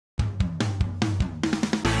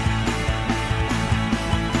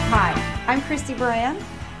I'm Christy Brand,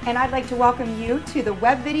 and I'd like to welcome you to the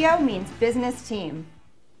Web Video Means Business team.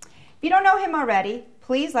 If you don't know him already,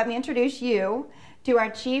 please let me introduce you to our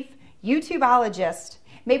chief YouTubeologist,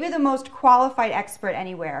 maybe the most qualified expert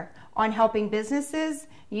anywhere on helping businesses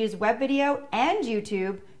use web video and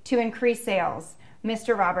YouTube to increase sales,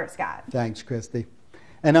 Mr. Robert Scott. Thanks, Christy.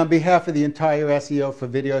 And on behalf of the entire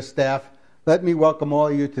SEO4Video staff, let me welcome all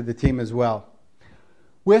of you to the team as well.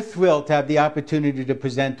 We're thrilled to have the opportunity to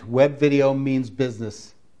present Web Video Means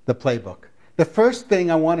Business, the playbook. The first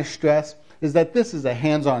thing I want to stress is that this is a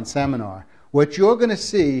hands-on seminar. What you're going to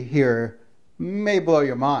see here may blow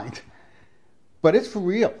your mind, but it's for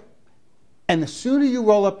real. And the sooner you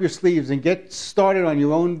roll up your sleeves and get started on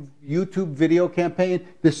your own YouTube video campaign,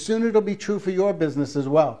 the sooner it'll be true for your business as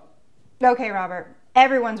well. Okay, Robert,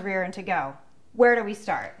 everyone's rearing to go. Where do we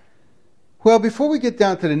start? Well, before we get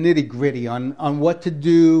down to the nitty-gritty on what to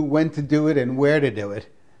do, when to do it, and where to do it,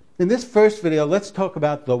 in this first video, let's talk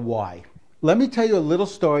about the why. Let me tell you a little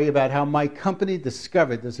story about how my company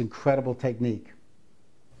discovered this incredible technique.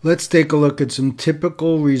 Let's take a look at some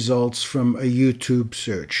typical results from a YouTube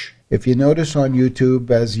search. If you notice on YouTube,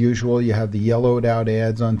 as usual, you have the yellowed out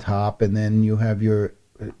ads on top, and then you have your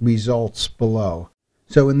results below.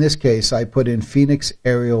 So in this case, I put in Phoenix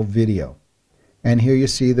aerial video. And here you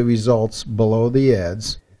see the results below the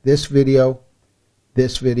ads. This video,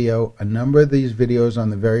 a number of these videos on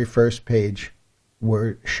the very first page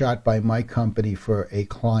were shot by my company for a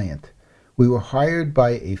client. We were hired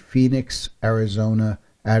by a Phoenix, Arizona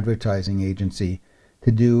advertising agency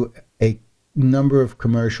to do a number of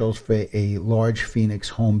commercials for a large Phoenix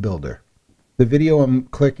home builder. The video I'm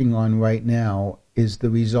clicking on right now is the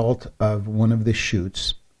result of one of the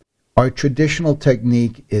shoots. Our traditional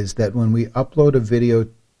technique is that when we upload a video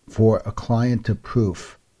for a client to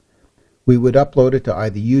proof, we would upload it to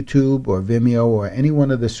either YouTube or Vimeo or any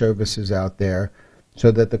one of the services out there so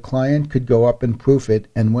that the client could go up and proof it.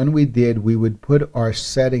 And when we did, we would put our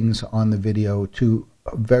settings on the video to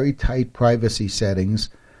very tight privacy settings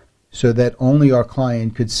so that only our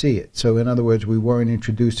client could see it. So in other words, we weren't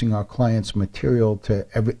introducing our client's material to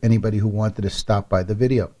anybody who wanted to stop by the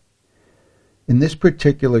video. In this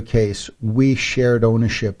particular case, we shared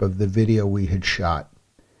ownership of the video we had shot.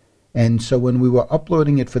 And so when we were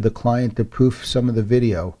uploading it for the client to proof some of the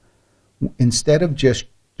video, instead of just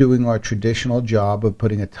doing our traditional job of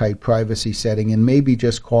putting a tight privacy setting and maybe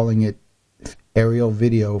just calling it aerial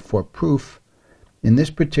video for proof, in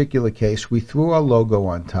this particular case, we threw our logo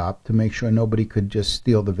on top to make sure nobody could just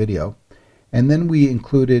steal the video. And then we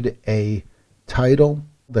included a title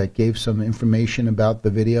that gave some information about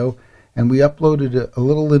the video. And we uploaded a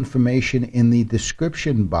little information in the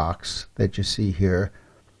description box that you see here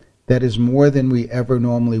that is more than we ever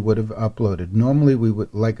normally would have uploaded. Normally, we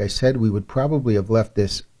would, like I said, we would probably have left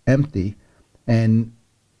this empty. And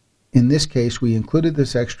in this case, we included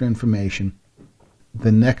this extra information.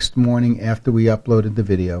 The next morning after we uploaded the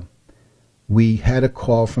video, we had a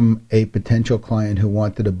call from a potential client who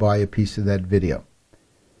wanted to buy a piece of that video.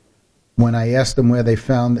 When I asked them how they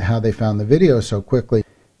found the video so quickly,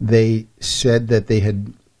 they said that they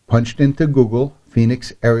had punched into Google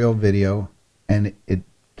Phoenix aerial video and it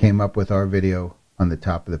came up with our video on the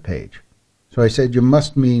top of the page. So I said, you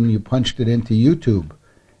must mean you punched it into YouTube.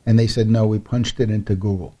 And they said, no, we punched it into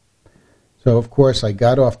Google. So of course I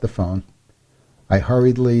got off the phone. I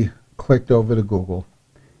hurriedly clicked over to Google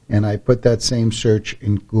and I put that same search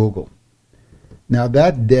in Google. Now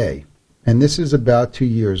that day, and this is about 2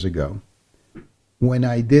 years ago, when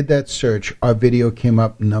I did that search, our video came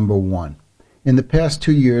up #1. In the past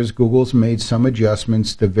 2 years, Google's made some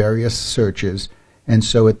adjustments to various searches, and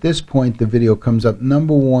so at this point, the video comes up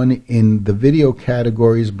 #1 in the video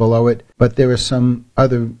categories below it, but there are some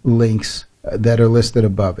other links that are listed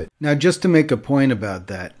above it. Now, just to make a point about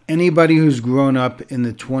that, anybody who's grown up in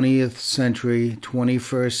the 20th century,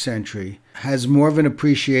 21st century, has more of an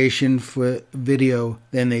appreciation for video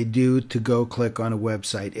than they do to go click on a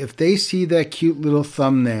website. If they see that cute little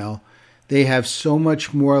thumbnail, they have so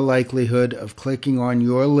much more likelihood of clicking on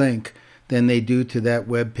your link than they do to that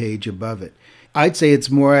web page above it. I'd say it's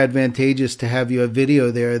more advantageous to have your video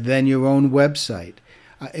there than your own website.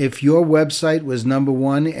 If your website was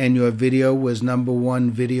 #1 and your video was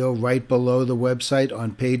 #1 video right below the website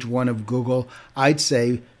on page 1 of Google, I'd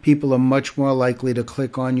say people are much more likely to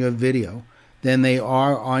click on your video than they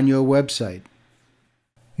are on your website.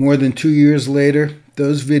 More than 2 years later,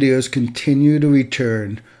 those videos continue to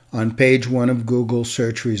return on page 1 of Google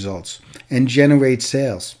search results and generate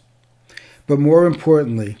sales. But more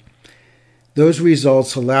importantly, Those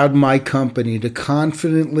results allowed my company to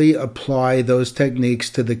confidently apply those techniques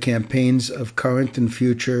to the campaigns of current and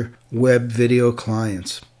future web video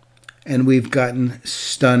clients. And we've gotten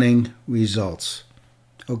stunning results.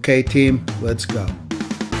 Okay, team, let's go.